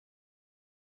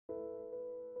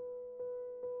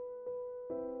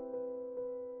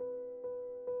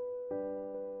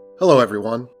Hello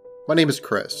everyone, my name is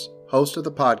Chris, host of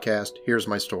the podcast Here's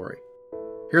My Story.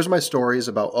 Here's My Story is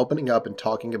about opening up and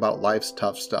talking about life's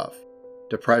tough stuff.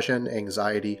 Depression,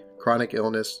 anxiety, chronic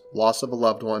illness, loss of a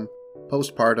loved one,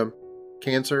 postpartum,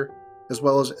 cancer, as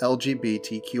well as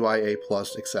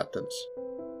LGBTQIA+ acceptance.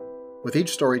 With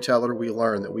each storyteller, we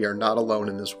learn that we are not alone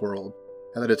in this world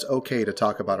and that it's okay to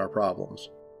talk about our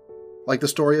problems. Like the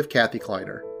story of Kathy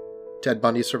Kleiner, Ted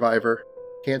Bundy survivor,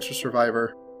 cancer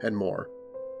survivor, and more.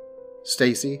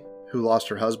 Stacy, who lost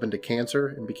her husband to cancer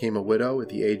and became a widow at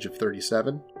the age of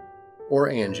 37, or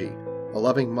Angie, a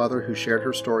loving mother who shared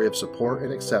her story of support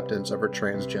and acceptance of her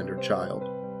transgendered child.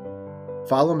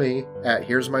 Follow me at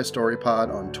Here's My Story Pod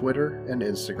on Twitter and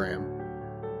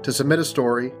Instagram. To submit a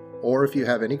story, or if you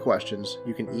have any questions,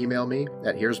 you can email me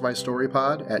at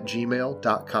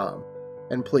here'smystorypod@gmail.com.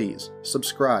 And please,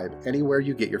 subscribe anywhere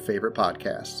you get your favorite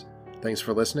podcasts. Thanks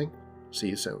for listening. See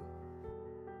you soon.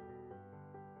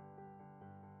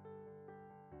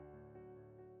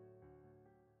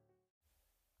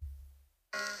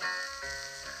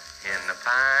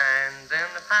 In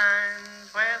the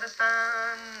pines, where the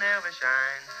sun never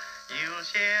shines, you'll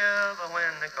shiver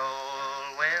when the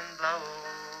cold wind blows.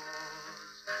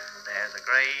 There's a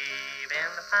grave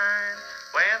in the pines,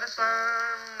 where the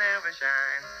sun never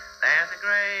shines. There's a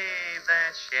grave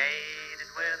that's shaded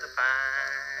with the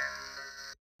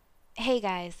pines. Hey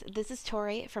guys, this is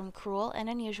Tori from Cruel and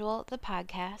Unusual, the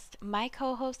podcast. My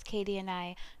co-host Katie and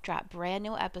I drop brand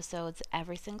new episodes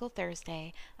every single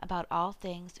Thursday about all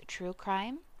things true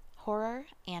crime, horror,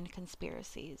 and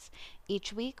conspiracies.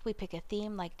 Each week we pick a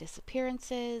theme like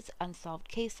disappearances, unsolved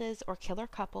cases, or killer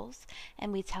couples,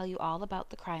 and we tell you all about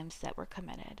the crimes that were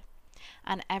committed.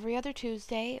 On every other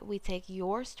Tuesday, we take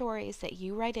your stories that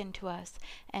you write into us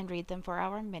and read them for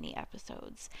our mini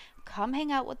episodes. Come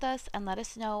hang out with us and let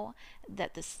us know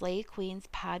that the Slay Queens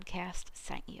podcast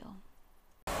sent you.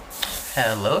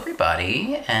 Hello,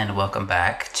 everybody, and welcome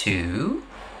back to...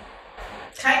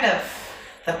 Kind of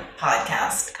the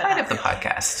podcast. Kind of the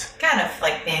podcast. Kind of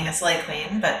like being a Slay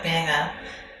Queen, but being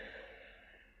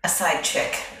a side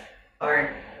chick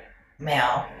or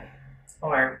male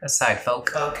or a side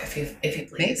folk, if you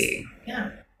please. Maybe.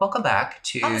 Yeah. Welcome back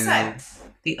to Homicide.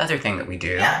 The other thing that we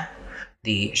do. Yeah.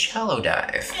 The shallow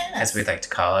dive, as we'd like to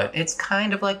call it. It's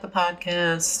kind of like the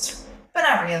podcast. But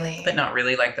not really. But not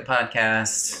really like the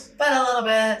podcast. But a little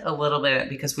bit. A little bit,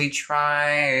 because we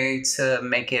try to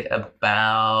make it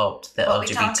about the what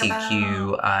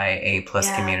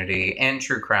LGBTQIA+ community and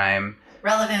true crime.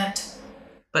 Relevant.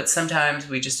 But sometimes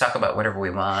we just talk about whatever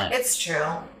we want. It's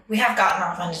true. We have gotten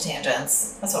off onto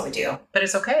tangents. That's what we do. But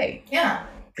it's okay. Yeah.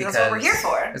 Because that's what we're here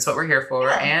for. It's what we're here for.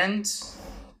 Yeah. And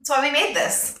that's why we made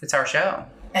this. It's our show.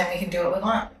 And we can do what we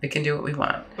want. We can do what we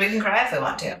want. We can cry if we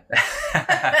want to.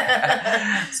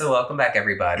 So welcome back,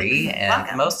 everybody. And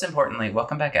welcome. Most importantly,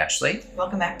 welcome back, Ashley.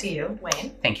 Welcome back to you,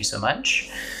 Wayne. Thank you so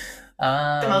much.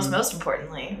 The most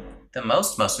importantly,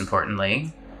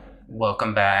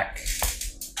 welcome back,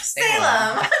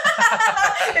 Salem.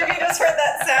 If you just heard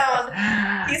that sound,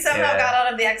 he somehow got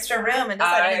out of the extra room and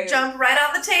decided to jump right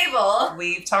on the table.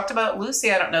 We've talked about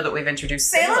Lucy. I don't know that we've introduced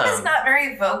Salem is not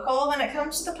very vocal when it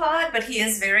comes to the pod, but he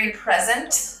is very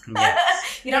present.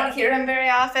 Yes. You don't hear him very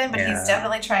often, but he's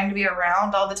definitely trying to be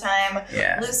around all the time.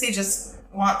 Yeah. Lucy just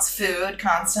wants food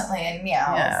constantly and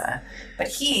meows. Yeah. But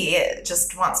he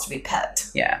just wants to be pet.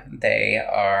 Yeah. They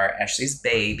are Ashley's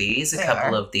babies, a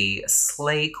couple of the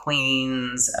Slay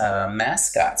Queens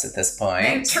mascots at this point.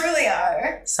 They truly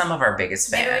are. Some of our biggest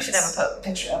fans. Maybe we should have a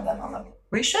picture of them on the...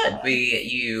 We should.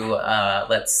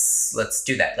 Let's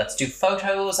do that. Let's do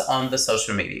photos on the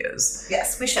social medias.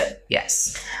 Yes, we should.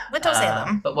 Yes. Little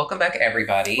Salem. But welcome back,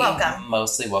 everybody. Welcome.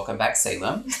 Mostly welcome back,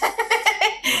 Salem.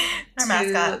 Our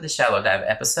mascot. To the Shallow Dive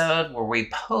episode where we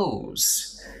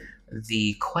pose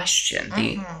the question,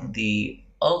 the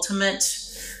ultimate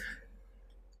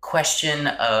question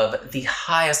of the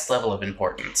highest level of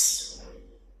importance.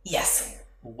 Yes.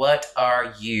 What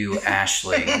are you,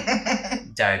 Ashley,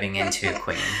 diving into,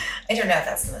 Queen? I don't know if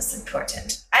that's the most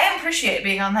important. I appreciate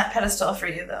being on that pedestal for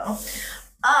you, though.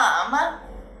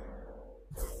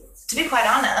 To be quite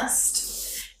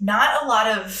honest, not a lot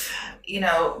of,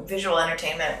 visual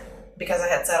entertainment, because I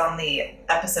had said on the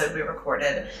episode we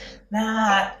recorded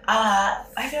that I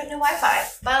have no Wi-Fi,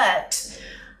 but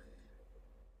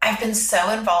I've been so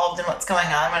involved in what's going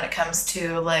on when it comes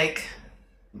to, like,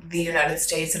 the United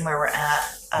States and where we're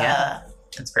at.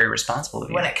 That's very responsible of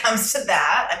you. When it comes to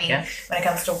that, when it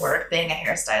comes to work, being a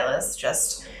hairstylist,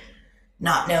 just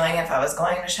not knowing if I was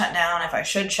going to shut down, if I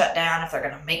should shut down, if they're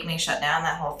going to make me shut down,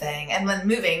 that whole thing. And then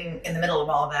moving in the middle of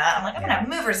all of that, I'm like, I'm going to have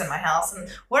movers in my house, and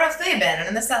where have they been?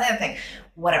 And this, that, and the other thing.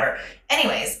 Whatever.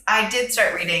 Anyways, I did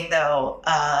start reading, though,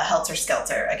 Helter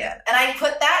Skelter again. And I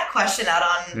put that question out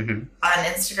on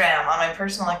Instagram, on my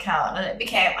personal account, and it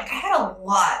became, like, I had a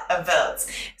lot of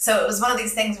votes. So it was one of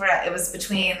these things where it was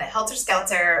between Helter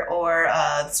Skelter or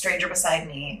The Stranger Beside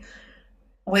Me,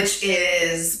 which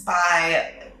is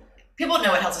by... People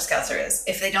know what Helter Skelter is.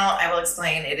 If they don't, I will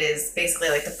explain. It is basically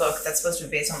like the book that's supposed to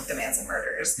be based on the Manson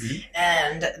murders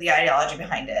and the ideology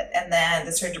behind it. And then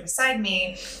The Stranger Beside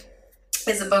Me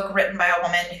is a book written by a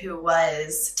woman who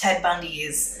was Ted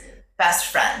Bundy's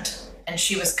best friend. And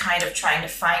she was kind of trying to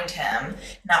find him,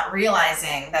 not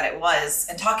realizing that it was,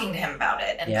 and talking to him about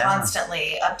it, and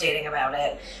constantly updating about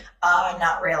it,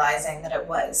 not realizing that it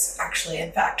was actually,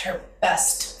 in fact, her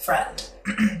best friend.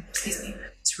 Excuse me.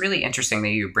 It's really interesting that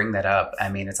you bring that up. I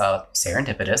mean, it's all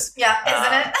serendipitous. Yeah,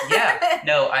 isn't it? Yeah.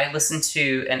 No, I listened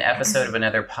to an episode of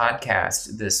another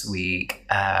podcast this week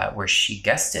where she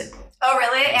guested. Oh,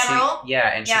 really? Anne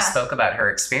Rule? She spoke about her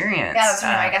experience. Yeah, that's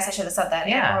right. I guess I should have said that.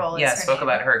 Anne Rule is her spoke name.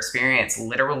 About her experience,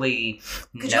 literally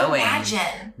Could knowing. You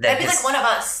imagine? That'd be like one of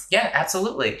us. Yeah,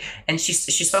 absolutely. And she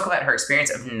spoke about her experience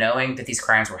of knowing that these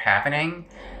crimes were happening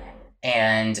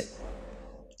and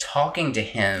talking to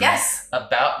him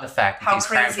about the fact that these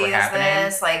crimes were happening. How crazy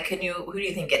is this? Like, who do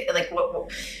you think it, like, what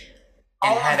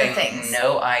all and of having the things.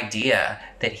 No idea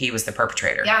that he was the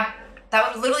perpetrator. Yeah.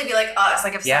 That would literally be like us.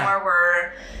 Like if somewhere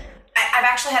were, I've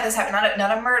actually had this happen,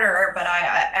 not a murderer, but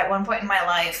I at one point in my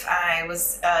life, I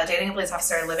was dating a police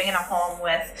officer, living in a home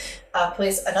with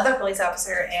another police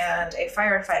officer and a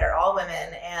firefighter, all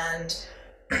women, and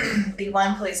the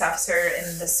one police officer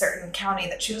in the certain county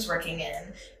that she was working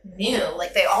in knew,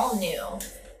 like they all knew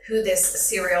who this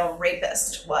serial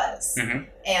rapist was.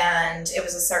 And it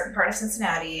was a certain part of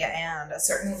Cincinnati and a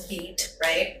certain beat,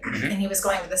 right? And he was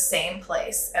going to the same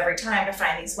place every time to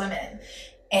find these women.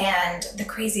 And the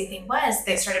crazy thing was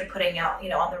they started putting out,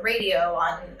 on the radio,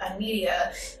 on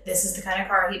media, this is the kind of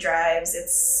car he drives.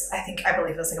 I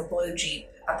believe it was like a blue Jeep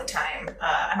at the time.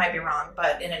 I might be wrong,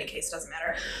 but in any case, it doesn't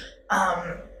matter.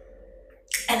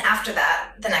 And after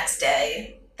that, the next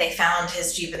day, they found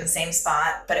his Jeep in the same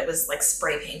spot, but it was like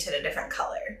spray painted a different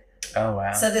color. Oh,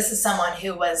 wow. So this is someone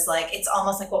who was like, it's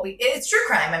almost like it's true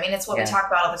crime. I mean, it's what we talk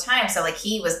about all the time. So like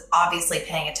he was obviously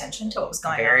paying attention to what was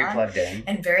going on. Very plugged in.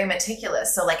 And very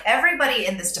meticulous. So like everybody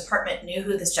in this department knew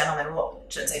who this gentleman, well,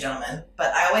 shouldn't say gentleman,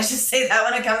 but I always just say that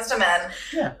when it comes to men.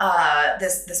 Yeah.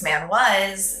 This man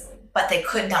was, but they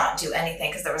could not do anything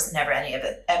because there was never any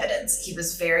evidence. He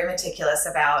was very meticulous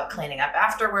about cleaning up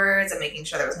afterwards and making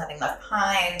sure there was nothing left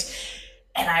behind.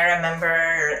 And I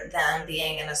remember them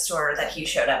being in a store that he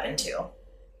showed up into.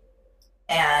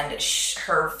 And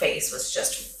her face was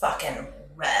just fucking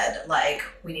red. Like,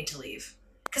 we need to leave.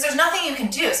 Because there's nothing you can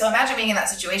do. So imagine being in that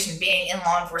situation, being in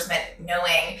law enforcement,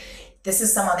 knowing this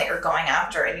is someone that you're going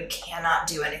after and you cannot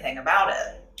do anything about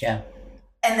it. Yeah.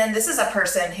 And then this is a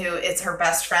person who is her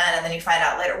best friend, and then you find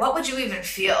out later. What would you even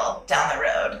feel down the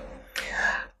road?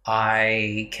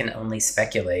 I can only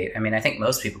speculate. I mean, I think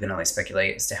most people can only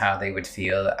speculate as to how they would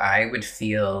feel. I would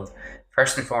feel,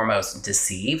 first and foremost,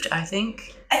 deceived, I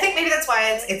think. I think maybe that's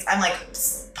why it's I'm like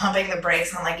pumping the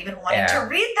brakes on like even wanting to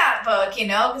read that book,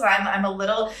 because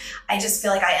I just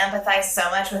feel like I empathize so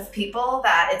much with people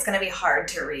that it's going to be hard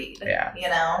to read,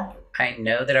 I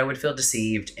know that I would feel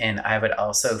deceived, and I would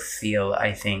also feel,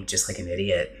 I think, just like an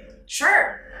idiot.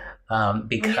 Sure.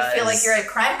 Because when you feel like you're a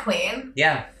crime queen.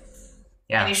 Yeah.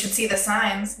 Yeah. And you should see the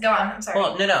signs. Go on. I'm sorry.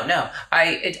 Well, no.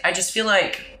 I just feel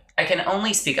like I can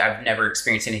only speak. I've never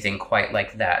experienced anything quite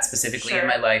like that specifically in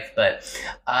my life, but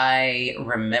I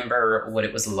remember what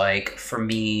it was like for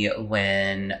me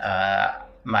when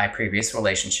my previous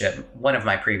relationship, one of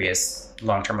my previous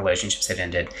long-term relationships had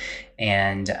ended,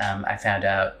 and I found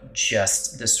out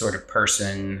just the sort of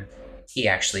person he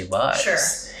actually was. Sure.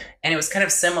 And it was kind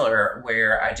of similar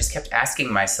where I just kept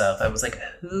asking myself, I was like,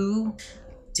 who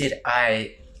did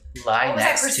I lie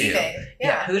next to?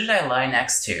 Yeah, who did I lie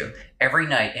next to every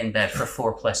night in bed for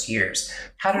 4+ years?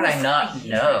 How did I not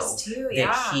know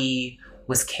that he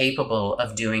was capable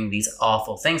of doing these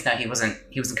awful things? Now he wasn't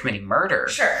committing murder.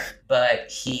 Sure.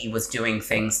 But he was doing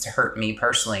things to hurt me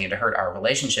personally and to hurt our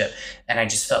relationship. And I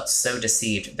just felt so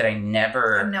deceived that I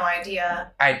never I had no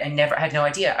idea. I had no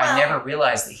idea. Well, I never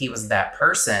realized that he was that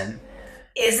person.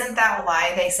 Isn't that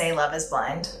why they say love is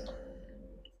blind?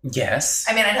 Yes.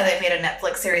 I mean, I know they've made a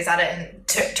Netflix series out of it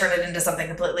and turned it into something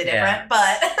completely different,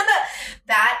 but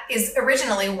that is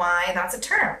originally why that's a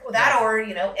term. That or,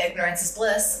 ignorance is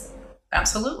bliss.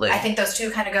 Absolutely. I think those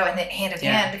two kind of go hand in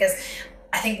hand, because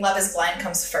I think Love is Blind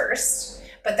comes first.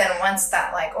 But then once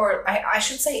that, like, or I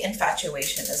should say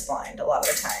infatuation is blind a lot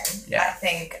of the time. Yeah. I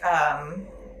think,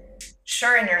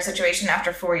 sure, in your situation,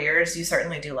 after 4 years, you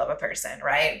certainly do love a person,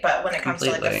 right? But when it comes to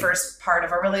like the first part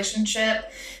of a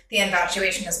relationship, the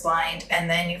infatuation is blind, and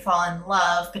then you fall in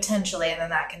love potentially, and then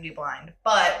that can be blind.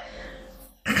 But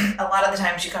a lot of the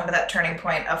times you come to that turning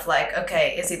point of like,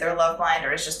 okay, is either love blind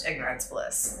or is just ignorance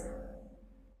bliss?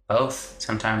 Both,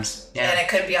 sometimes. Yeah. And it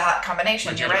could be a hot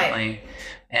combination, you're right.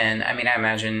 And I mean, I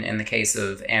imagine in the case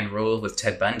of Anne Rule with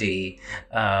Ted Bundy,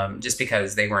 just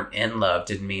because they weren't in love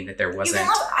didn't mean that there wasn't.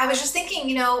 I was just thinking,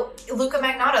 you know, Luca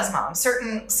Magnotta's mom,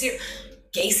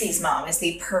 Gacy's mom is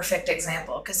the perfect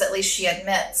example, because at least she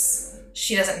admits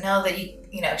she doesn't know that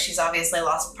you know, she's obviously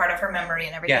lost part of her memory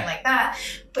and everything like that.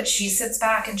 But she sits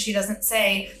back and she doesn't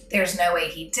say, there's no way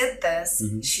he did this.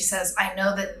 Mm-hmm. She says, I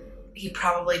know that he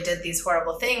probably did these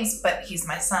horrible things, but he's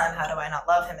my son. How do I not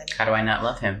love him anymore? How do I not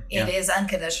love him? It is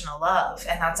unconditional love,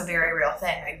 and that's a very real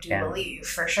thing. I do believe,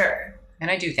 for sure. And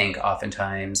I do think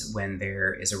oftentimes when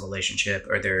there is a relationship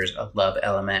or there's a love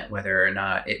element, whether or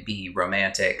not it be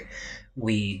romantic,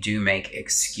 we do make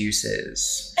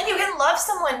excuses. And you can love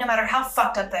someone no matter how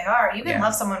fucked up they are. You can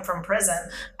love someone from prison.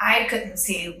 I couldn't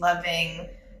see loving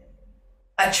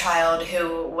a child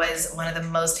who was one of the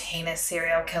most heinous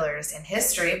serial killers in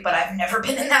history, but I've never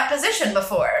been in that position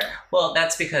before. Well,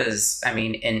 that's because, I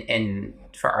mean, in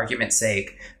for argument's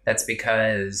sake, that's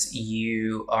because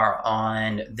you are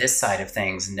on this side of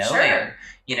things, knowing,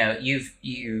 you know,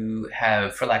 you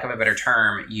have, for lack of a better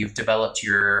term, you've developed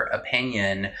your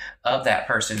opinion of that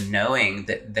person, knowing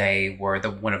that they were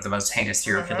one of the most heinous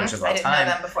serial killers of all time. I didn't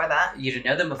know them before that. You didn't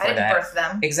know them before that. I didn't birth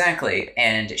them. Exactly.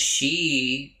 And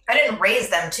I didn't raise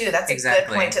them too. That's a good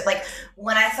point. Like,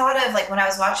 when I thought of, like, when I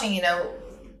was watching, you know,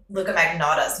 Luca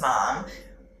Magnotta's mom,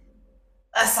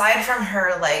 aside from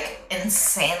her, like,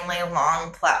 insanely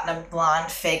long platinum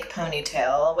blonde fake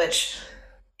ponytail, which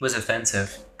was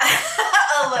offensive.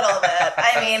 A little bit.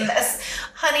 I mean,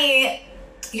 honey,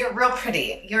 you're real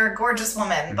pretty. You're a gorgeous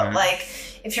woman. But, like,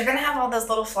 if you're going to have all those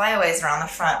little flyaways around the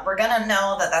front, we're going to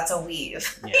know that that's a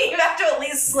weave. Yeah. You have to at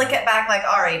least slick it back like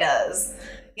Ari does.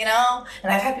 You know?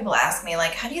 And I've had people ask me,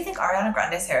 like, how do you think Ariana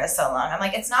Grande's hair is so long? I'm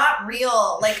like, it's not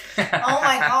real. Like, oh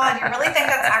my God, you really think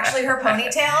that's actually her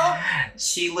ponytail?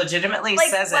 She legitimately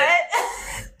says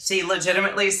it. She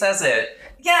legitimately says it.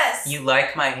 Yes. You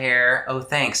like my hair? Oh,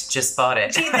 thanks. Just bought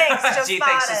it. Gee, thanks. Just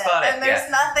bought it. And there's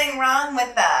nothing wrong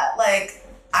with that. Like,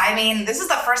 I mean, this is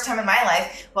the first time in my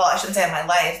life, well, I shouldn't say in my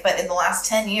life, but in the last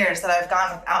 10 years that I've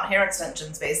gone without hair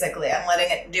extensions, basically. I'm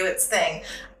letting it do its thing.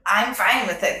 I'm fine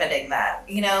with admitting that,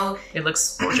 you know. It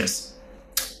looks gorgeous.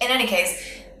 In any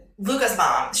case, Luca's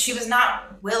mom, she was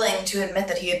not willing to admit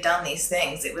that he had done these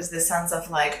things. It was this sense of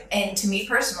like, and to me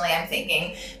personally, I'm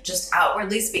thinking, just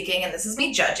outwardly speaking, and this is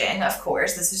me judging, of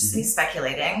course, this is just me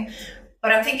speculating,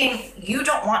 but I'm thinking, you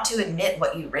don't want to admit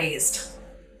what you raised.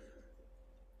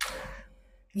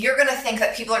 You're going to think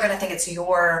that people are going to think it's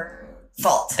your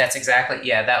fault. That's exactly,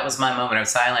 that was my moment of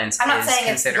silence. I'm not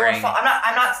saying it's your fault.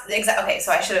 I'm not exactly, okay,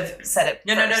 so I should have said it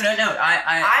No.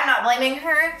 I'm not blaming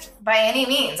her by any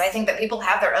means. I think that people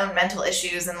have their own mental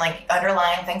issues and like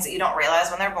underlying things that you don't realize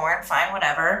when they're born, fine,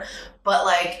 whatever. But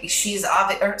like, she's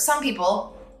obvious, or some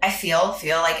people, I feel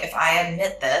like if I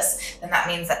admit this, then that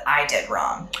means that I did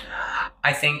wrong.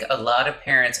 I think a lot of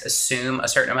parents assume a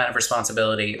certain amount of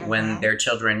responsibility when their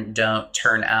children don't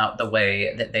turn out the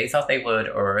way that they thought they would,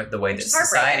 or the way that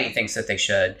society thinks that they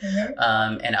should.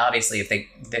 And obviously, if they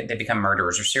become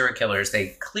murderers or serial killers, they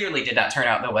clearly did not turn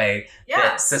out the way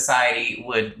that society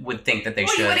would think that they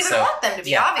should. You wouldn't even want them to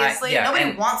be, obviously.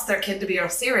 Nobody wants their kid to be a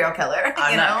serial killer,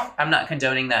 I'm not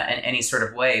condoning that in any sort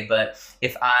of way, but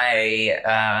if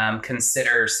I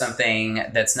consider something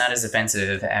that's not as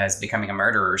offensive as becoming a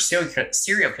murderer or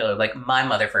serial killer, like my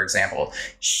mother, for example,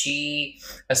 she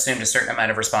assumed a certain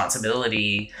amount of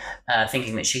responsibility,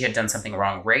 thinking that she had done something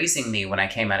wrong raising me when I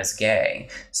came out as gay.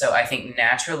 So I think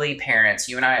naturally parents,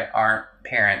 you and I aren't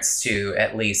parents to,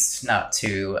 at least not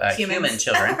to human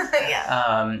children.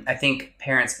 I think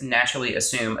parents naturally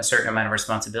assume a certain amount of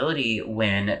responsibility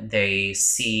when they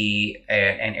see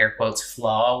an air quotes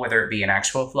flaw, whether it be an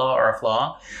actual flaw or a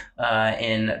flaw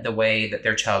in the way that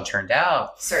their child turned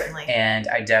out. Certainly. And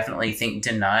I definitely think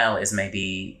denial is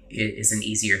an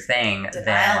easier thing.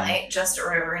 Denial ain't just a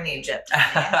river in Egypt.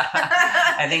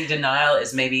 I think denial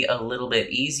is maybe a little bit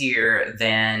easier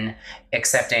than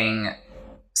accepting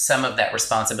some of that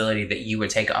responsibility that you would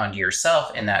take onto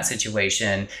yourself in that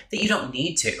situation that you don't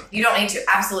need to. You don't need to,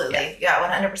 absolutely. Yeah,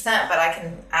 100%. But I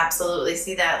can absolutely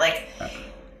see that. Like,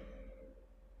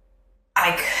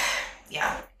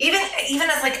 Yeah. Even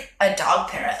as like a dog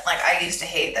parent, like I used to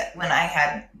hate that when I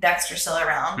had Dexter still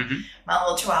around, my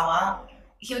little Chihuahua,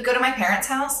 he would go to my parents'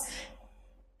 house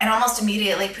and almost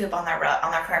immediately poop on their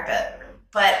carpet.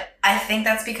 But I think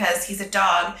that's because he's a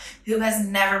dog who has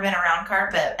never been around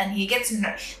carpet, and he gets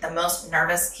the most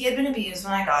nervous. He had been abused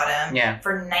when I got him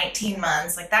for 19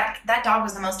 months. Like that dog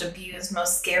was the most abused,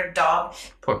 most scared dog.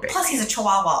 Poor baby. Plus he's a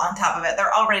Chihuahua on top of it.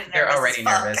 They're already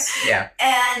nervous. Yeah.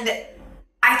 And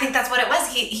I think that's what it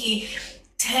was.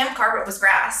 To him, carpet was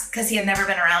grass because he had never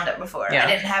been around it before. Yeah. I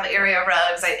didn't have area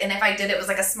rugs. And if I did, it was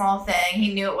like a small thing.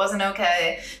 He knew it wasn't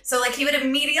okay. So like he would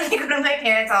immediately go to my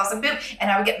parents' house and poop,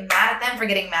 and I would get mad at them for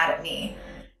getting mad at me.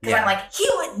 Because I'm like, he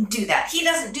wouldn't do that. He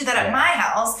doesn't do that at my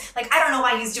house. Like, I don't know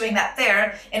why he's doing that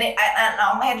there. And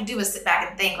all I had to do was sit back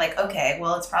and think like, okay,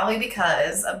 well, it's probably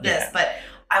because of this. But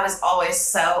I was always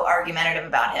so argumentative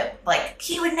about him. Like,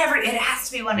 he would never, it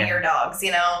has to be one of your dogs,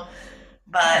 you know?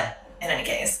 But in any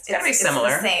case, it's similar.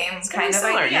 The same kind of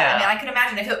idea. Yeah. I mean, I could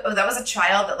imagine if that was a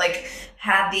child that like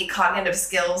had the cognitive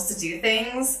skills to do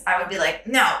things, I would be like,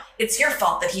 no, it's your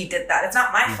fault that he did that. It's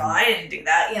not my fault. I didn't do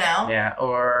that, you know? Yeah,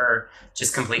 or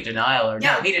just complete denial, or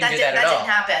no, he didn't do that at all. That didn't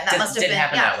happen. That must have been,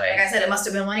 that way. Like I said, it must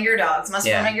have been one of your dogs. It must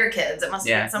have been one of your kids. It must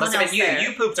have been someone else there.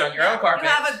 You pooped on your own carpet. You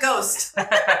have a ghost.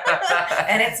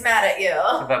 And it's mad at you.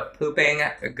 A pooping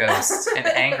ghost. An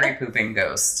angry pooping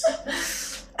ghost.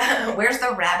 Where's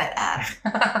the rabbit at?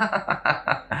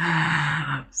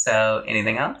 So,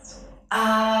 anything else?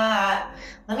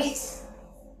 Let me.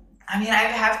 I mean, I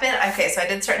have been so I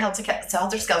did start Helter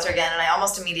Skelter again, and I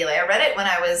almost immediately. I read it when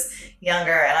I was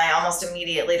younger, and I almost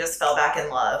immediately just fell back in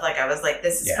love. Like I was like,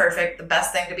 "This is perfect, the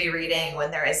best thing to be reading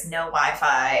when there is no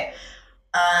Wi-Fi."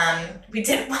 We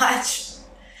did watch.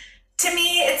 To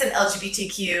me, it's an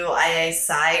LGBTQIA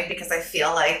side because I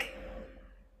feel like,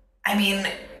 I mean,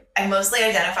 I mostly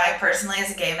identify personally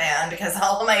as a gay man because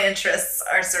all of my interests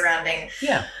are surrounding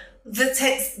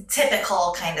the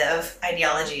typical kind of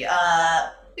ideology.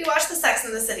 We watched the Sex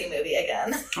and the City movie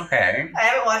again. Okay. I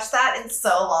haven't watched that in so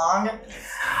long.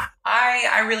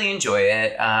 I really enjoy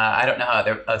it. I don't know how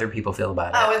other people feel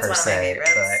about it. Oh, it's one of my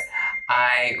favorites. But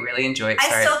I really enjoy it.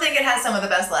 I still think it has some of the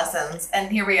best lessons, and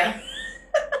here we are.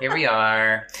 Here we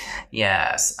are.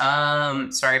 Yes.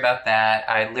 Sorry about that.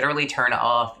 I literally turn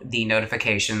off the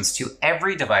notifications to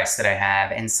every device that I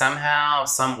have, and somehow,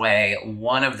 some way,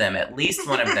 at least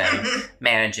one of them,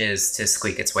 manages to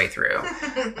squeak its way through.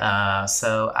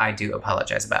 So I do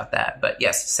apologize about that. But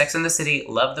yes, Sex and the City,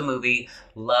 loved the movie,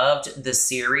 loved the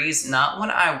series. Not when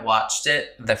I watched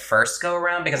it the first go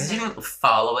around, because I didn't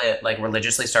follow it like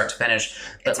religiously start to finish.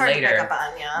 But it's hard later, to pick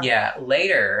up on,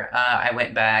 later, I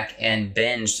went back and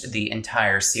binged the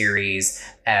entire series.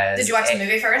 Did you watch the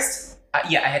movie first?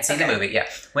 Yeah, I had seen the movie. Yeah,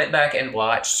 went back and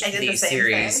watched the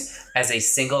series as a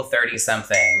single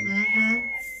 30-something.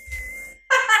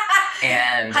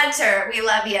 And Hunter, we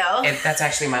love you. That's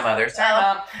actually my mother.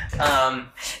 Sorry, Mom.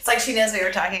 It's like she knows we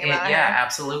were talking about her. Yeah,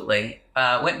 absolutely.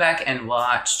 Went back and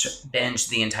binged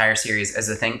the entire series as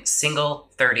a single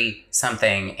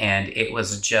 30-something, and it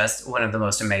was just one of the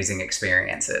most amazing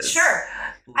experiences. Sure.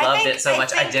 Loved it so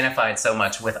much, identified so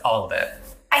much with all of it.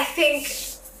 I think,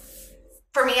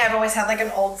 for me, I've always had like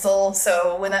an old soul,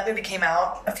 so when that movie came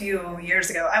out a few years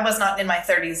ago, I was not in my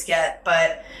 30s yet,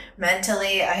 but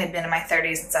mentally, I had been in my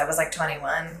 30s since I was like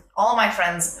 21. All my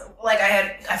friends, like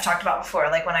I've talked about before,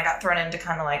 like when I got thrown into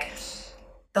kind of like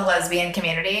the lesbian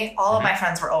community, all of my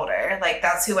friends were older. Like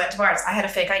that's who went to bars. I had a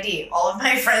fake ID. All of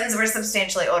my friends were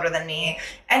substantially older than me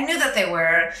and knew that they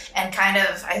were, and kind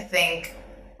of, I think,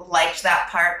 liked that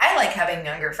part. I like having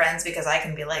younger friends because I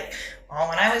can be like, well,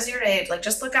 when I was your age, like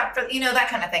just look out for, that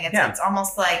kind of thing. It's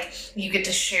almost like you get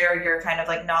to share your kind of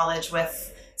like knowledge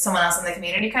with someone else in the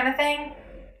community kind of thing.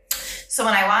 So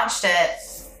when I watched it,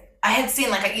 I had seen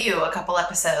like a couple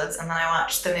episodes, and then I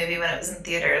watched the movie when it was in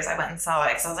theaters. I went and saw it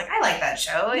because I was like, I like that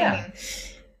show. Yeah. I mean,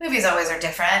 movies always are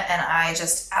different, and I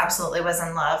just absolutely was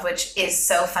in love, which is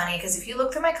so funny because if you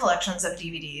look through my collections of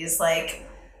DVDs, like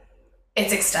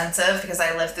it's extensive because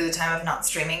I lived through the time of not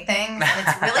streaming things, and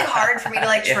it's really hard for me to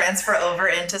like transfer over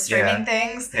into streaming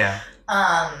things. Yeah.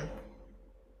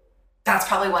 That's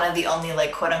probably one of the only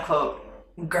like quote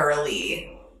unquote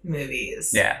girly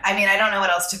movies. Yeah. I mean, I don't know what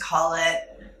else to call it,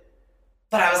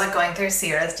 but I was like going through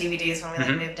Sierra's DVDs when we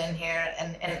like moved in here,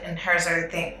 and hers are I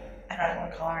don't even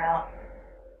want to call her out.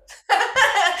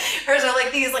 Hers are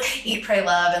like these like Eat, Pray,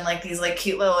 Love, and like these like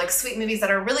cute little like sweet movies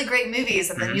that are really great movies,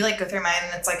 and then you like go through mine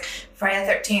and it's like Friday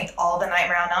the 13th, all the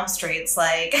Nightmare on Elm Streets,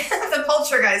 like The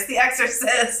Poltergeist, The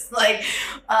Exorcist, like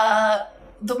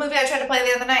the movie I tried to play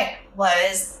the other night,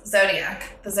 was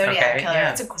Zodiac. The Zodiac Killer.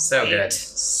 Yeah. It's a great,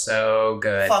 so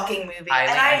good, fucking movie.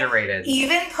 highly underrated.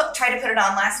 Even tried to put it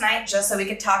on last night just so we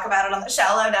could talk about it on the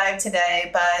Shallow Dive today,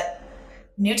 but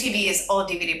new TVs, old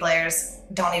DVD players,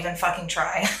 don't even fucking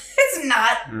try. It's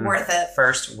not worth it.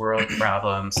 First world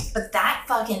problems. But that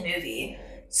fucking movie,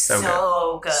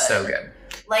 so good. So good.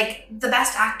 Like, the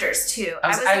best actors, too.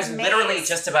 I was literally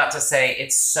just about to say,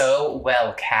 it's so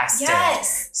well casted.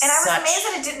 Yes. And I was amazed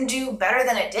that it didn't do better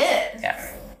than it did.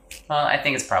 Yeah. Well, I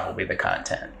think it's probably the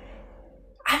content.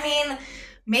 I mean,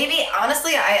 maybe,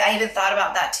 honestly, I even thought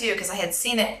about that, too, because I had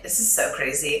seen it. This is so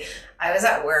crazy. I was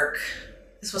at work.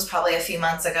 This was probably a few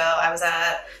months ago. I was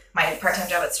at my part-time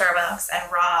job at Starbucks,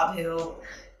 and Rob, who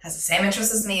has the same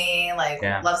interests as me, like,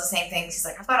 loves the same things. He's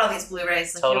like, I've got all these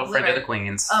Blu-rays. Like, total friend of the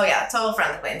Queens. Oh, yeah, total friend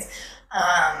of the Queens.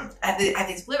 I have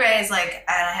these Blu-rays, like,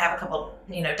 and I have a couple,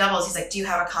 doubles. He's like, do you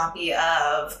have a copy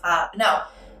of, no.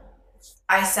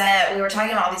 I said, we were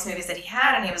talking about all these movies that he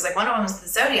had, and he was like, one of them was the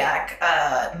Zodiac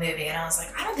movie, and I was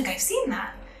like, I don't think I've seen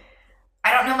that.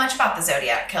 I don't know much about the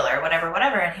Zodiac Killer, whatever.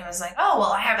 And he was like, oh,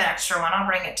 well, I have an extra one. I'll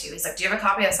bring it to you. He's like, do you have a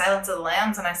copy of Silence of the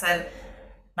Lambs? And I said,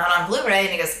 not on Blu-ray. And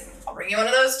he goes, I'll bring you one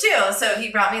of those too. So he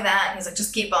brought me that. And he's like,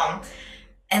 just keep them.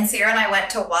 And Sierra and I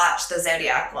went to watch the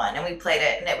Zodiac one, and we played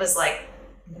it. And it was like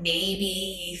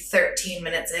maybe 13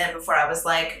 minutes in before I was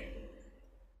like,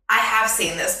 I have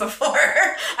seen this before.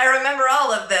 I remember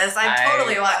all of this. I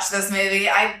totally watched this movie.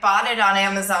 I bought it on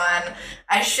Amazon.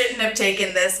 I shouldn't have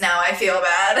taken this. Now I feel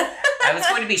bad. I was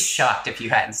going to be shocked if you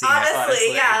hadn't seen it,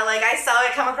 honestly. Yeah. Like, I saw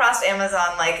it come across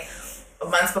Amazon like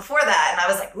months before that, and I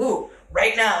was like, ooh,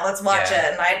 right now, let's watch it.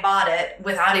 And I bought it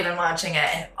without even watching it.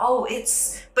 And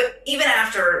but even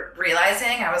after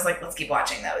realizing, I was like, let's keep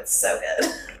watching though. It's so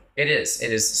good. It is.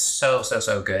 It is so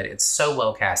good. It's so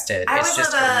well casted. It's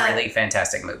just a really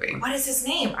fantastic movie. What is his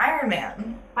name? Iron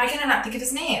Man. Why can I not think of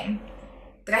his name?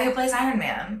 The guy who plays Iron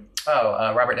Man.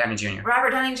 Oh, Robert Downey Jr.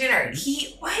 Robert Downey Jr.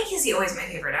 Why is he always my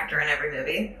favorite actor in every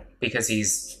movie? Because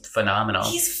he's phenomenal.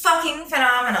 He's fucking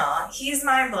phenomenal. He's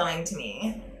mind-blowing to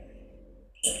me.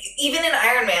 Even in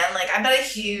Iron Man, like, I'm not a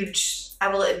huge, I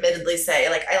will admittedly say,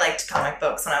 like, I liked comic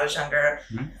books when I was younger.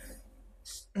 Mm-hmm.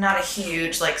 Not a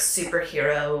huge, like,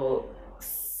 superhero,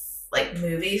 like,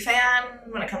 movie fan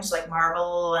when it comes to, like,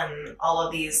 Marvel and all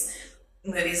of these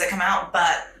movies that come out,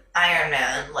 but Iron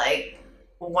Man, like,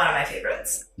 one of my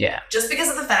favorites. Yeah. Just because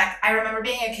of the fact, I remember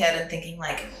being a kid and thinking,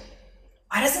 like,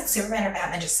 why doesn't Superman or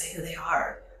Batman just say who they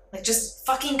are? Like, just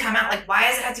fucking come out. Like, why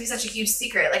does it have to be such a huge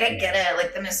secret? Like, I get it,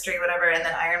 like, the mystery, whatever, and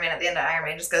then Iron Man at the end of Iron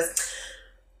Man just goes,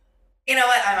 you know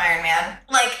what, I'm Iron Man.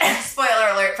 Like,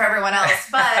 spoiler alert for everyone else,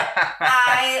 but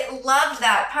I loved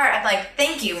that part. I'm like,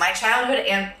 thank you, my childhood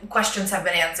questions have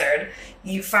been answered.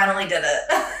 You finally did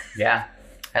it. Yeah,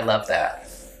 I love that.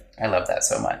 I love that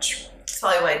so much. It's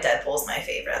probably why Deadpool's my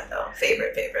favorite, though.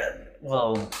 Favorite.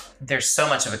 Well, there's so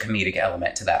much of a comedic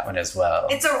element to that one as well.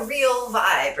 It's a real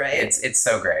vibe, right? It's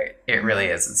so great. It really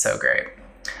is. It's so great.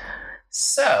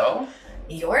 So,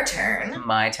 your turn.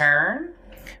 My turn.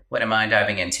 What am I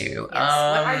diving into? Yes, what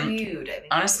are you diving into?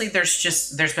 Honestly,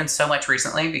 there's been so much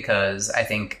recently because I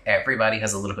think everybody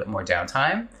has a little bit more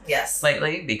downtime. Yes.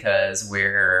 Lately because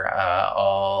we're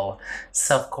all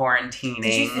self-quarantining.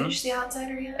 Did you finish The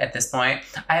Outsider yet? At this point.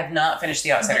 I have not finished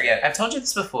The Outsider yet. I've told you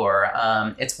this before.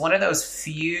 It's one of those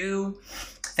few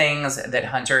things that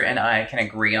Hunter and I can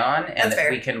agree on and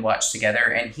that we can watch together.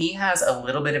 And he has a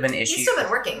little bit of an issue. He's still been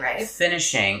working, right?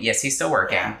 Finishing. Yes, he's still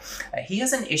working. Yeah. He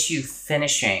has an issue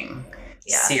finishing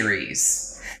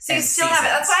series. So you still have it.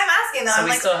 That's why I'm asking, though. So I'm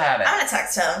we still have it. I'm going to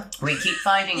text him. We keep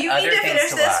finding you other things to watch. You need to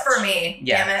finish this for me.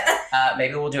 Yeah. Damn it.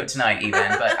 Maybe we'll do it tonight even.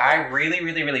 But I really,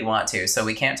 really, really want to. So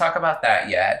we can't talk about that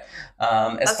yet.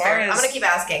 That's fair. I'm going to keep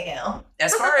asking you.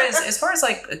 as far as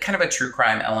like kind of a true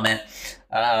crime element,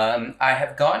 I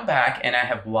have gone back and I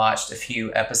have watched a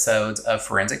few episodes of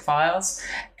Forensic Files,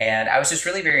 and I was just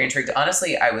really very intrigued.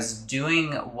 Honestly, I was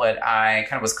doing what I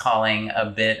kind of was calling a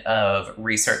bit of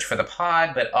research for the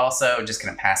pod, but also just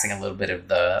kind of passing a little bit of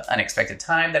the unexpected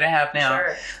time that I have now.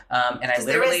 Sure. And I literally...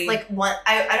 There was like one...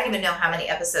 I don't even know how many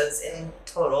episodes in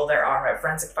total there are of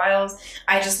Forensic Files.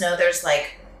 I just know there's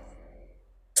like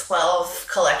 12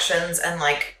 collections and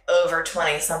like over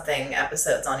 20 something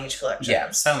episodes on each collection.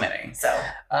 Yeah, so many. So,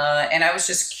 and I was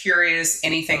just curious,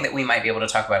 anything that we might be able to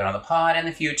talk about on the pod in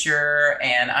the future.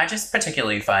 And I just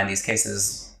particularly find these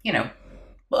cases,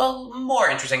 well, more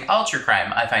interesting. All true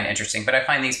crime I find interesting, but I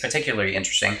find these particularly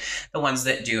interesting. The ones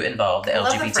that do involve the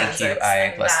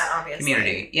LGBTQIA plus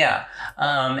community. Yeah.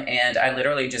 And I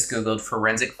literally just Googled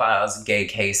Forensic Files gay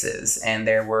cases, and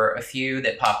there were a few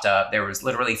that popped up. There was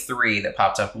literally 3 that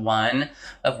popped up, one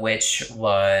of which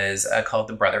was called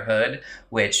The Brotherhood,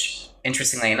 which,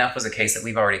 interestingly enough, was a case that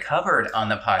we've already covered on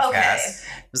the podcast. Okay.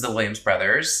 It was the Williams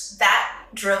brothers. That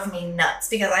drove me nuts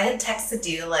because I had texted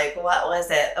you, like, what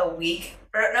was it,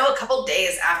 a couple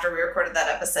days after we recorded that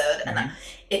episode, and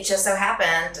it just so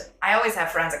happened, I always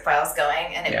have Forensic Files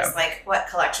going, and it was like, what,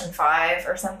 Collection 5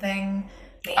 or something,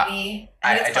 maybe?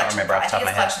 I don't remember off the top of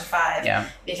my head. I think it's Collection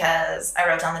 5, because I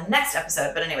wrote down the next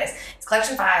episode, but anyways, it's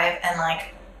Collection 5, and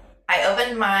like, I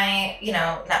opened my,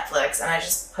 Netflix, and I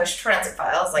just pushed Forensic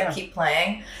Files, keep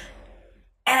playing,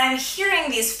 and I'm hearing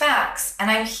these facts,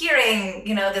 and I'm hearing,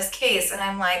 this case, and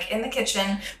I'm like in the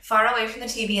kitchen, far away from the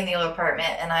TV in the old apartment,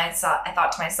 and I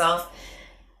thought to myself,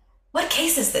 what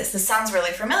case is this? This sounds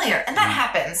really familiar. And that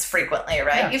happens frequently,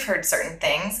 right? Yeah. You've heard certain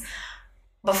things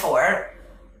before.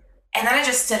 And then I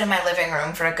just stood in my living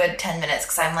room for a good 10 minutes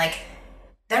because I'm like,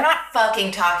 they're not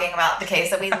fucking talking about the case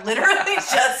that we literally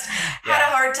just had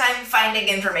a hard time finding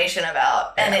information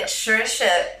about. And it sure as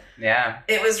shit,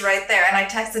 it was right there. And I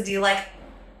texted you like,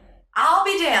 I'll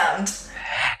be damned.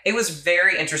 It was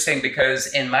very interesting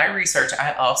because in my research,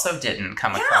 I also didn't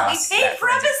come across. Yeah, we paid for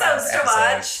episodes to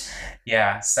watch.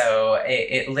 Yeah, so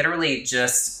it literally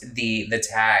just the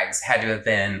tags had to have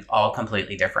been all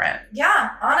completely different.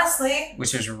 Yeah, honestly.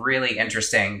 Which was really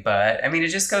interesting, but I mean, it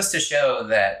just goes to show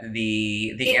that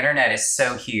the internet is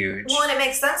so huge. Well, and it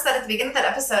makes sense that at the beginning of that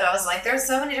episode, I was like, there's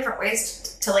so many different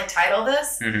ways to like title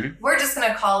this. Mm-hmm. We're just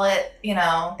gonna call it, The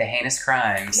Heinous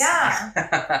Crimes. Yeah.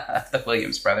 The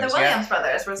Williams Brothers. The Williams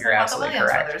Brothers. We're just You're gonna call it the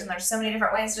Williams correct. Brothers, and there's so many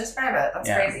different ways to describe it. That's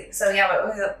crazy. So what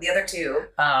was the other two?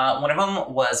 One of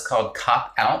them was called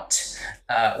Cop Out,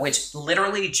 which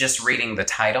literally just reading the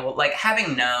title, like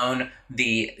having known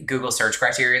the Google search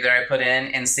criteria that I put in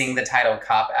and seeing the title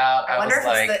Cop Out, I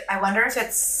wonder if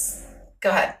it's. Go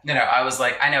ahead. No, I was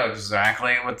like, I know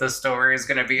exactly what this story is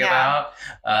going to be about.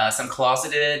 Some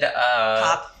closeted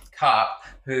cop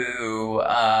who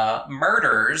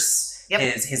murders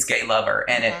his gay lover,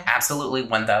 and it absolutely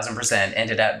 1000%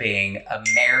 ended up being a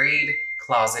married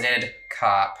closeted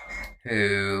cop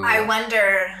who. I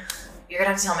wonder. You're going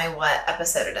to have to tell me what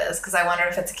episode it is, because I wonder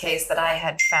if it's a case that I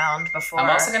had found before. I'm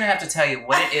also going to have to tell you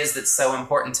what it is that's so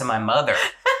important to my mother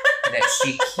that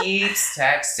she keeps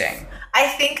texting. I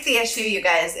think the issue, you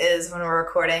guys, is when we're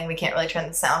recording, we can't really turn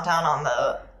the sound down on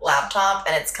the laptop,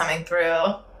 and it's coming through.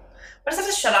 What if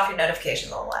to shut off your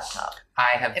notifications on the laptop?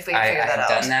 I have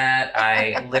done that.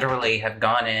 I literally have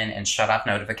gone in and shut off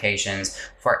notifications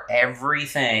for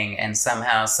everything, and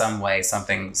somehow, some way,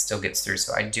 something still gets through.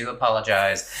 So I do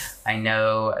apologize. I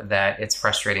know that it's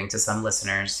frustrating to some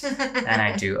listeners, and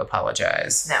I do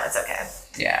apologize. No, it's okay.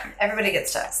 Yeah. Everybody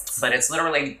gets texts. But it's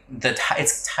literally,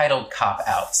 it's titled Cop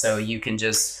Out, so you can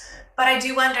just... But I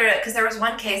do wonder, because there was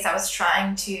one case I was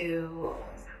trying to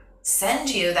send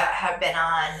you that had been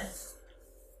on...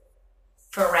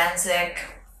 Forensic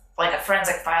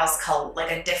Files called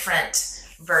like a different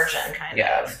version kind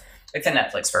of. Like the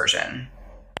Netflix version.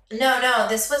 No,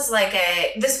 this was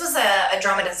a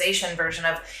dramatization version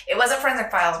of, it wasn't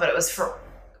Forensic Files, but it was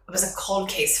a cold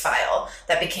case file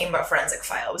that became a forensic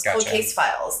file. It was Cold Case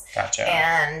Files. Gotcha.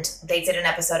 And they did an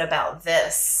episode about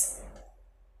this.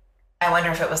 I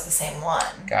wonder if it was the same one.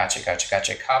 Gotcha.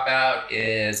 Cop Out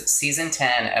is season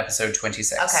 10, episode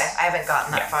 26. Okay, I haven't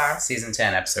gotten that far. Season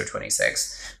 10, episode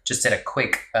 26. Just did a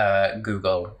quick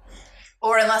Google.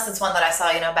 Or unless it's one that I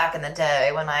saw, back in the day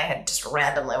when I had just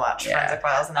randomly watched Forensic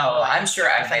Files. And I'm sure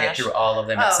I've made it through all of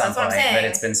them at some point, but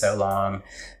it's been so long.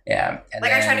 Yeah. And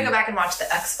I tried to go back and watch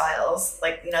the X-Files,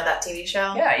 that TV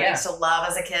show. Yeah. I used to love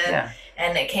as a kid. Yeah.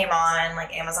 And it came on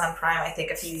Amazon Prime, I think,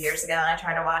 a few years ago, and I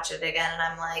tried to watch it again, and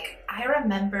I'm like, I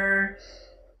remember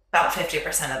about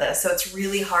 50% of this, so it's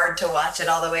really hard to watch it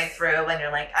all the way through when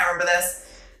you're like, I remember this,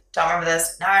 don't remember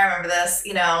this, now I remember this,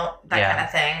 that kind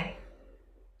of thing.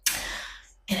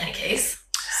 In any case.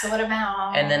 So what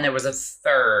about... And then there was a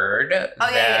third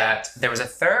There was a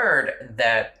third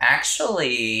that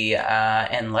actually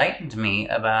enlightened me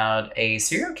about a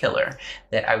serial killer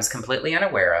that I was completely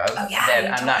unaware of.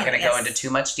 That I'm not going to go into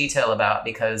too much detail about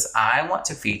because I want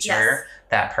to feature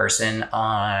that person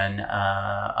on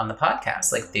the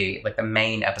podcast, like the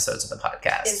main episodes of the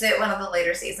podcast. Is it one of the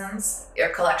later seasons? Your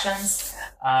collections?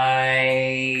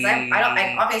 I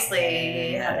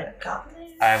obviously haven't gotten it.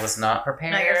 I was not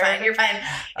prepared. No, you're fine.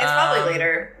 It's probably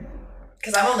later.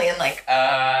 Because I'm only in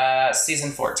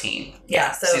season 14.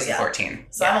 Yeah, season 14.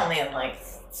 So I'm only in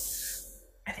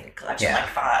I think collection like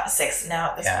 5, 6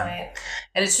 now at this point.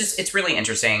 And it's really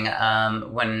interesting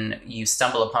when you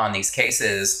stumble upon these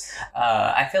cases.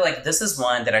 I feel like this is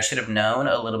one that I should have known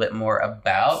a little bit more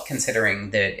about,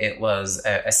 considering that it was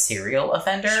a serial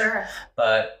offender. Sure.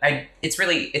 But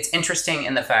it's interesting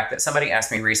in the fact that somebody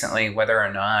asked me recently whether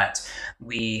or not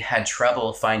we had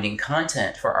trouble finding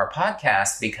content for our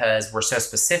podcast because we're so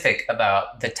specific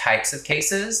about the types of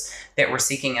cases that we're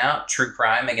seeking out, true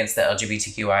crime against the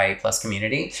LGBTQIA plus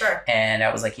community. Sure. And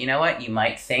I was like, you know what? You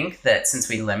might think that since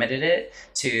we limited it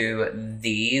to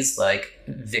these like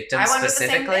victims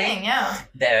specifically,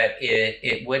 that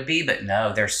it would be, but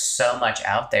no, there's so much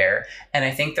out there. And I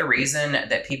think the reason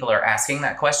that people are asking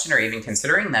that question or even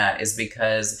considering that is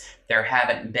because there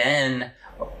haven't been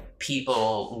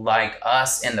people like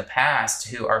us in the past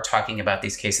who are talking about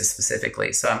these cases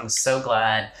specifically. So I'm so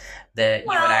glad that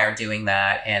you and I are doing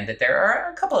that, and that there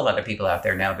are a couple of other people out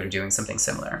there now that are doing something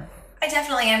similar. I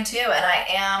definitely am too, and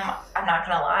I'm not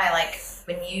gonna lie, like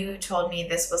when you told me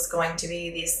this was going to be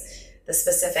the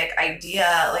specific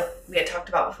idea, like we had talked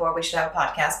about before, we should have a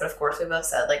podcast, but of course we both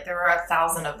said like there are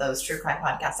 1,000 of those true crime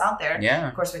podcasts out there. Yeah.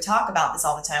 Of course we talk about this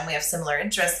all the time, we have similar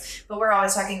interests, but we're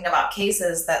always talking about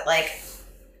cases that like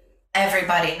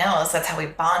everybody knows. That's how we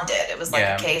bonded. It was like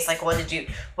a case like what did you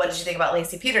think about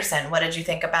Lacey Peterson? What did you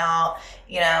think about,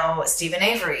 Stephen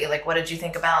Avery? Like what did you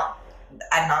think about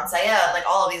Adnan Syed? Like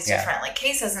all of these different like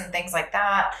cases and things like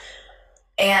that.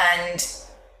 And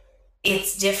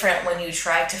it's different when you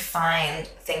try to find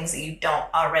things that you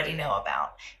don't already know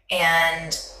about.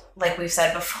 And like we've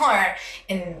said before,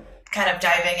 in kind of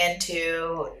diving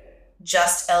into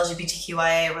just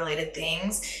LGBTQIA related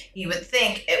things, you would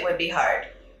think it would be hard.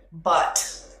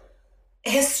 But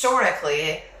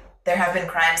historically, there have been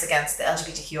crimes against the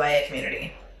LGBTQIA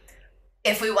community.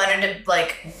 If we wanted to,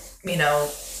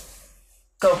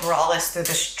 go braless through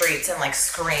the streets and,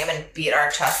 scream and beat our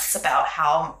chests about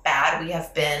how bad we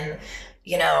have been,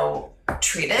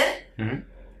 treated,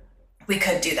 we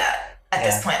could do that at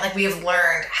this point. Like, we have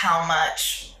learned how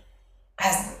much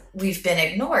we've been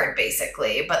ignored,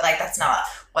 basically. But, that's not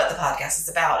what the podcast is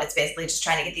about. It's basically just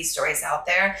trying to get these stories out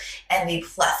there, and the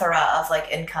plethora of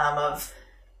income of,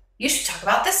 you should talk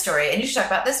about this story and you should talk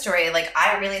about this story.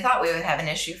 I really thought we would have an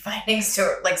issue finding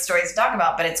stories to talk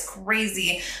about, but it's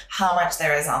crazy how much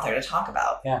there is out there to talk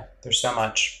about. Yeah, there's so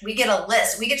much. We get a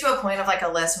list. We get to a point of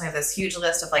a list, and we have this huge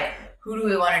list of who do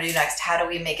we want to do next? How do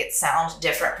we make it sound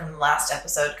different from the last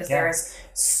episode? Because there is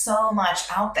so much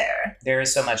out there. There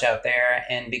is so much out there.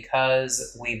 And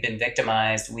because we've been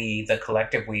victimized, the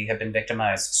collective, we have been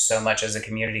victimized so much as a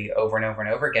community over and over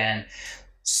and over again.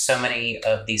 So many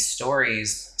of these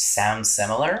stories sound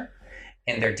similar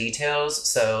in their details.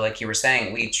 So like you were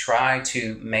saying, we try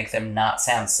to make them not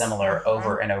sound similar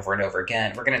over and over and over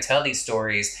again. We're going to tell these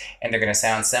stories and they're going to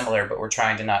sound similar, but we're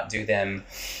trying to not do them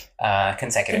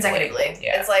consecutively.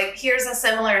 Yeah. It's here's a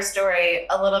similar story,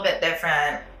 a little bit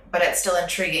different, but it's still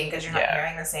intriguing because you're not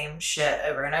hearing the same shit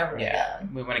over and over again.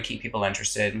 We want to keep people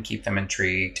interested and keep them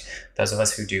intrigued. Those of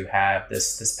us who do have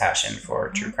this passion for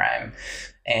true crime.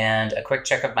 And a quick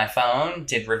check of my phone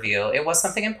did reveal it was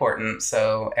something important,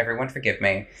 so everyone forgive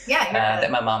me. Yeah,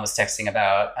 that my mom was texting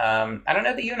about. I don't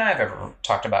know that you and I have ever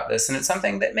talked about this, and it's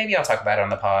something that maybe I'll talk about on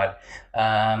the pod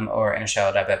or in a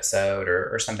Shallow Dive episode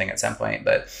or something at some point.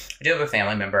 But I do have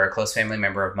a close family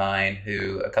member of mine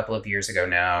who a couple of years ago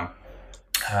now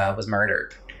was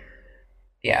murdered.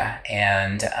 Yeah,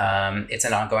 and it's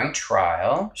an ongoing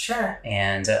trial. Sure.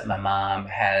 And my mom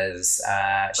has...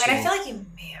 I feel like you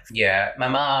may have... Yeah, my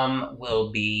mom will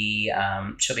be...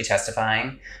 she'll be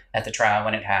testifying at the trial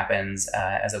when it happens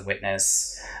as a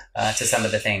witness to some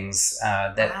of the things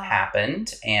that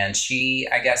happened. And she,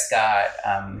 I guess, got...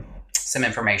 some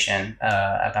information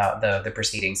about the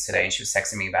proceedings today, and she was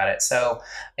texting me about it. So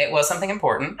it was something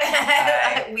important.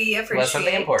 We appreciate it. Was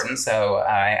something important. So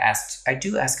I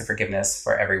do ask for forgiveness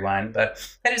for everyone, but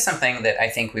that is something that I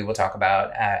think we will talk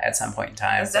about at some point in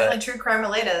time. It's definitely true crime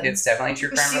related. It's definitely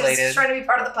true crime related. She's trying to be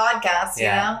part of the podcast, you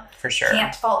know? For sure.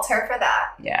 Can't fault her for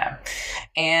that. Yeah.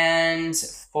 And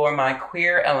for my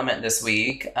queer element this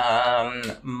week,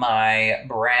 my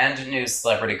brand new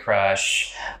celebrity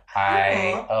crush.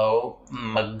 Oh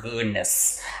my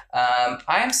goodness. I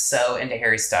am so into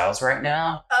Harry Styles right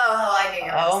now. Oh, I knew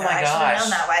you were Oh my gosh. I should have known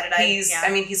that. Why did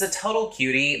I? He's a total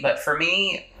cutie, but for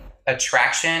me,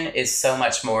 attraction is so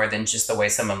much more than just the way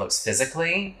someone looks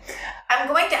physically. I'm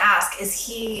going to ask,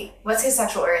 what's his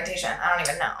sexual orientation? I don't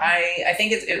even know. I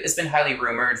think it's been highly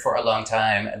rumored for a long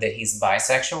time that he's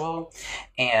bisexual.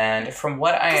 And from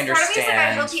what I understand... Part of me is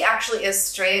I feel like he actually is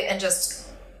straight and just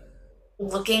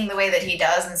looking the way that he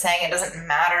does and saying it doesn't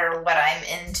matter what I'm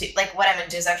into, like what I'm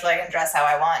into sexually, I can dress how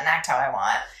I want and act how I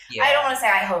want. Yeah. I don't want to say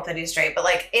I hope that he's straight, but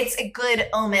like it's a good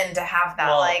omen to have that.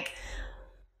 Well, like,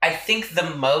 I think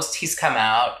the most he's come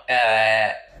out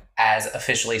as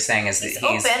officially saying is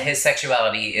that his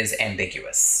sexuality is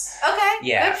ambiguous. Okay,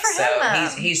 yeah, good for so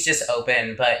him. he's just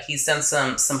open, but he's done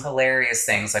some hilarious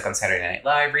things like on Saturday Night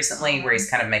Live recently, where he's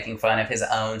kind of making fun of his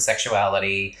own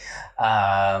sexuality,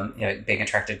 being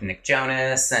attracted to Nick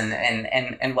Jonas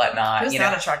and whatnot. Who's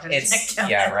not attracted to Nick Jonas?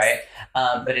 Yeah, right.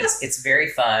 But it's very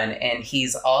fun, and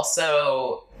he's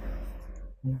also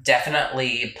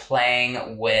definitely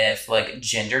playing with like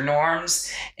gender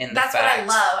norms in that's what I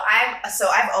love.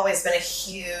 I've always been a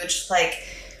huge like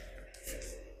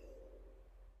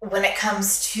when it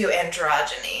comes to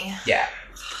androgyny. Yeah.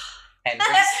 And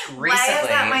recently, why is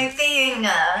that my thing?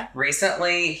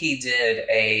 Recently, he did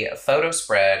a photo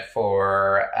spread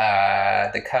for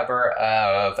the cover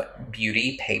of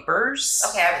Beauty Papers.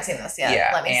 Okay, I haven't seen this yet. Yeah,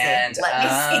 Let me see.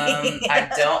 Let me see.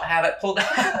 I don't have it pulled up.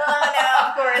 Oh no,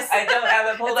 of course. I don't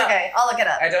have it pulled up. Okay, I'll look it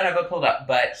up. I don't have it pulled up,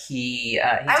 but he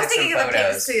I was took thinking some of the pink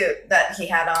photos. suit that he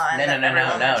had on.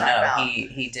 No.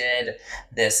 He did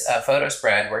this photo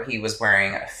spread where he was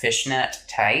wearing fishnet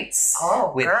tights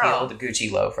with heeled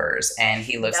Gucci loafers. And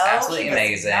he looks absolutely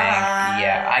amazing.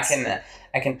 Yeah,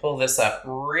 I can pull this up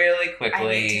really quickly.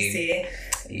 I need to see.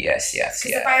 Yes. Because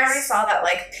if I already saw that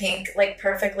like pink, like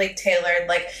perfectly tailored,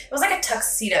 like it was like a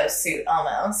tuxedo suit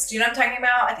almost. Do you know what I'm talking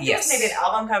about? I think it was maybe an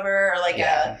album cover or like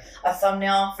a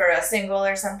thumbnail for a single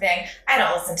or something. I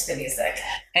don't listen to the music.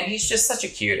 And he's just such a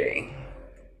cutie.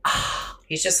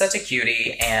 He's just such a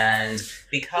cutie, and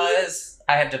because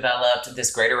I have developed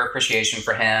this greater appreciation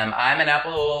for him. I'm an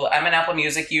Apple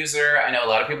Music user. I know a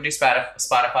lot of people do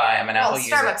Spotify. I'm an Apple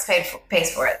user. Starbucks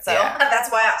pays for it, so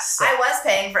that's why I was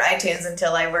paying for iTunes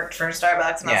until I worked for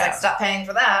Starbucks, and I was like, stop paying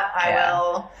for that. I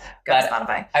will go to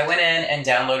Spotify. I went in and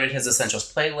downloaded his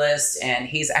Essentials playlist, and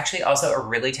he's actually also a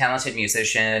really talented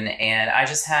musician, and I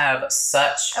just have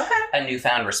such a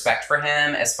newfound respect for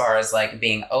him as far as like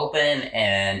being open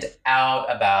and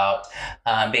out about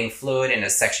being fluid in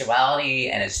his sexuality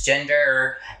and his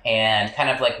gender, and kind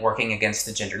of like working against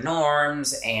the gender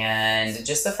norms, and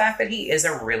just the fact that he is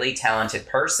a really talented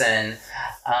person,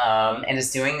 and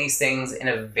is doing these things in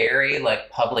a very like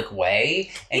public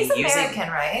way. And he's American,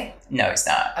 right? No, he's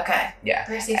not. Okay. Yeah.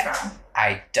 Where's he from?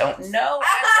 I don't know.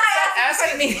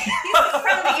 Asking me. He's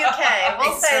from the UK.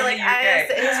 We'll say like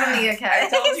he's from the UK. I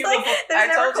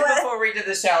told you before we did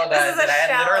the shallow dive that I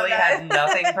had literally had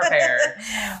nothing prepared.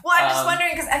 Well, I'm just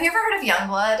wondering because have you ever heard of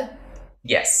Youngblood?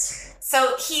 Yes.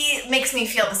 So he makes me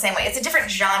feel the same way. It's a different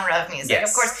genre of music. Yes.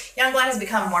 Of course, Youngblood has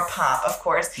become more pop, of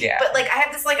course. Yeah. But like I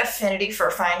have this like affinity for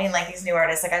finding like these new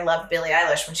artists. Like I loved Billie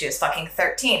Eilish when she was fucking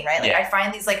 13, right? Like I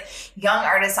find these like young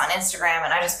artists on Instagram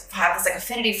and I just have this like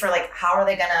affinity for like how are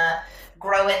they gonna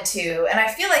grow into, and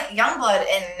I feel like Youngblood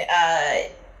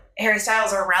and Harry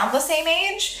Styles are around the same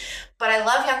age. But I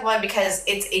love Youngblood because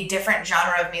it's a different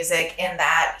genre of music in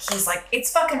that he's like,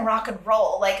 it's fucking rock and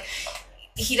roll. Like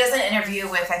he does an interview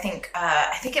with, I think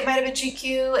it might have been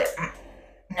GQ.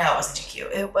 No, it wasn't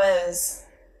GQ. It was,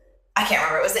 I can't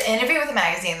remember. It was an interview with a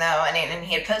magazine though. And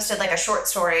he had posted like a short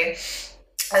story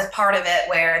as part of it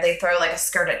where they throw like a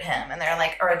skirt at him and they're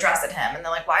like, or a dress at him. And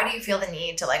they're like, why do you feel the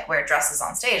need to like wear dresses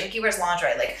on stage? Like he wears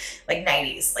lingerie, like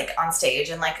 90s, like on stage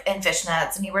and like in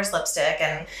fishnets, and he wears lipstick.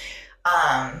 And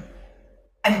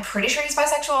I'm pretty sure he's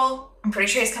bisexual. I'm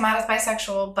pretty sure he's come out as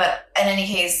bisexual, but in any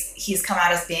case, he's come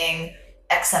out as being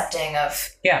accepting of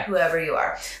whoever you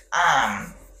are.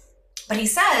 But he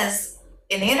says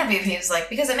in the interview, he was like,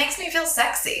 because it makes me feel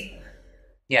sexy.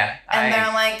 Yeah. And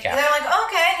they're like, okay.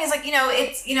 And he's like,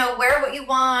 it's, wear what you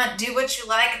want, do what you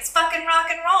like. It's fucking rock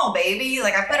and roll, baby.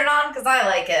 Like I put it on because I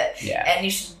like it. Yeah. And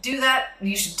you should do that.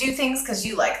 You should do things because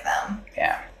you like them.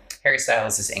 Yeah. Harry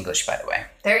Styles is English, by the way.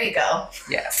 There you go.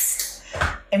 Yes.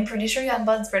 I'm pretty sure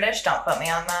Youngblood's British. Don't quote me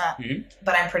on that. Mm-hmm.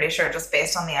 But I'm pretty sure just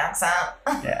based on the accent.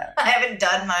 Yeah. I haven't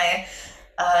done my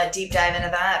deep dive into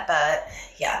that, but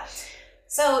yeah.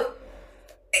 So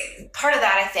part of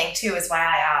that, I think, too, is why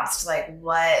I asked, like,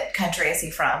 what country is he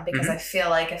from? Because I feel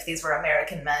like if these were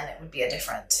American men, it would be a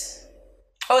different...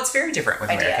 Oh, it's very different with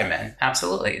American men.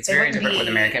 Absolutely. It's very different with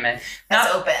American men.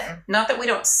 Not open. Not that we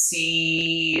don't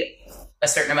see a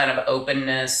certain amount of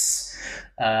openness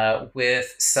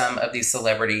with some of these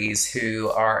celebrities who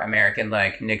are American,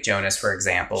 like Nick Jonas, for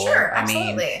example. Sure,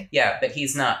 absolutely. Yeah, but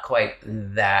he's not quite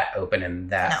that open and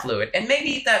that fluid. And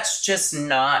maybe that's just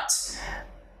not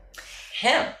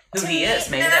him, who he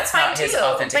is. Maybe that's not his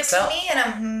authentic self. But to me,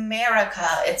 in America,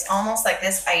 it's almost like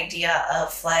this idea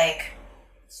of like,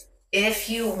 if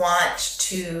you want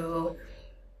to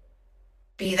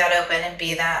be that open and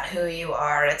be that who you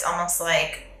are, it's almost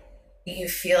like you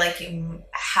feel like you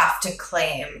have to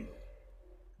claim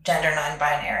gender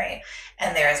non-binary,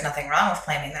 and there is nothing wrong with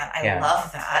claiming that. I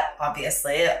love that.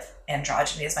 Obviously,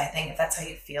 androgyny is my thing. If that's how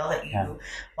you feel, that you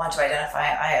want to identify,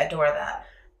 I adore that.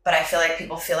 But I feel like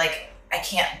people feel like I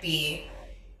can't be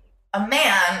a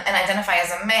man and identify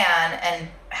as a man and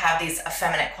have these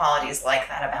effeminate qualities like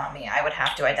that about me. I would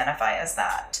have to identify as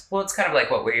that. Well, it's kind of like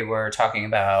what we were talking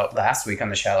about last week on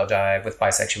the Shallow Dive with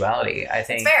bisexuality. I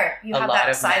think it's fair. You have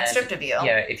that side stripped of you.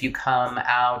 Yeah, if you come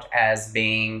out as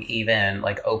being even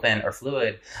like open or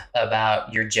fluid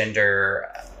about your gender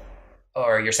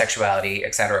or your sexuality,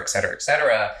 et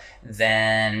cetera,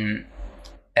 then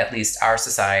at least our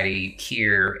society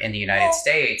here in the United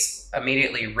States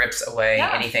immediately rips away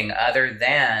anything other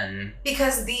than...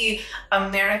 Because the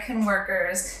American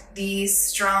workers, these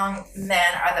strong men,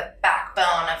 are the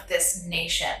backbone of this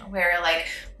nation, where like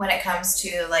when it comes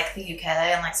to like the UK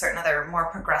and like certain other more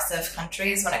progressive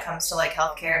countries, when it comes to like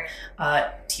healthcare,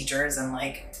 teachers and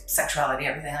like sexuality,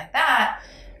 everything like that,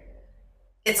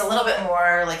 it's a little bit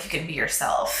more like you can be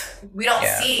yourself. We don't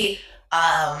see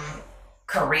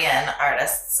Korean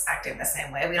artists acting the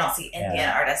same way. We don't see Indian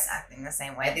artists acting the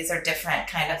same way. These are different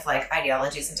kind of like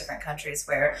ideologies in different countries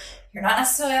where you're not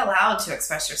necessarily allowed to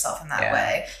express yourself in that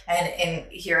way. And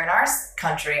here in our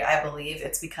country, I believe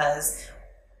it's because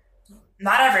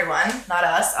not everyone, not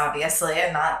us, obviously,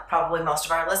 and not probably most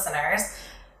of our listeners,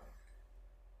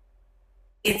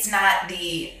 it's not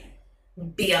the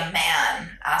be a man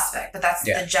aspect, but that's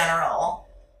the general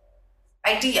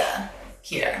idea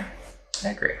here.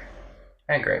 I agree.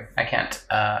 I can't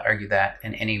argue that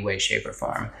in any way, shape, or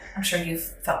form. I'm sure you've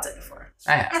felt it before.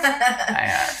 I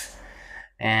have.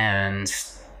 And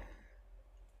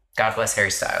God bless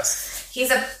Harry Styles.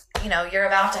 You're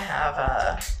about to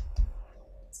have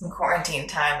some quarantine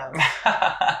time.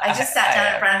 I just sat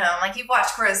down in front of him. I'm like, you've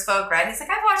watched Quiz Folk, right? He's like,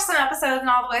 I've watched some episodes and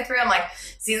all the way through. I'm like,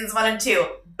 seasons 1 and 2.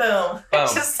 Boom. I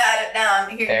just sat it down.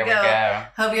 Here you go.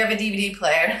 Hope you have a DVD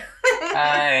player.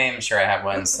 I'm sure I have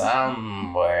one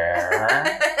somewhere.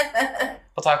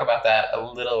 We'll talk about that a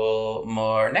little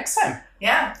more next time.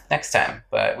 Yeah. Next time.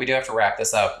 But we do have to wrap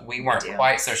this up. We weren't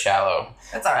quite so shallow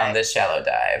on this shallow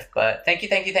dive. But thank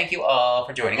you all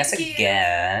for joining us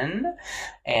again.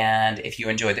 And if you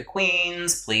enjoyed the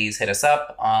Queens, please hit us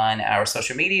up on our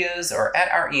social medias or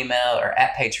at our email or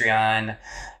at Patreon.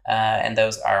 And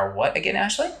those are what again,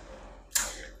 Ashley?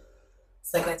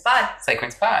 Slay Queens Pod. Slay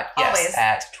Queens Pod, yes. Always.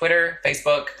 At Twitter,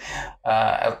 Facebook,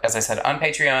 as I said, on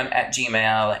Patreon, at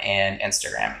Gmail, and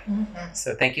Instagram. Mm-hmm.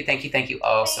 So thank you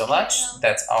all so much.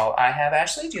 That's all I have,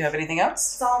 Ashley. Do you have anything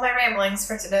else? That's all my ramblings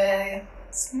for today.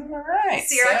 All right.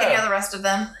 Sierra can hear the rest of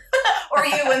them. Or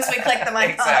you once we click the mic.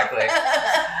 Exactly.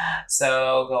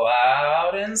 So go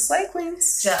out and slay,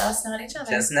 Queens. Just not each other.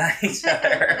 Just not each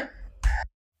other.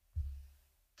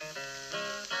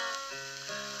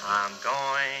 I'm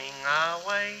going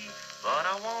away, but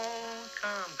I won't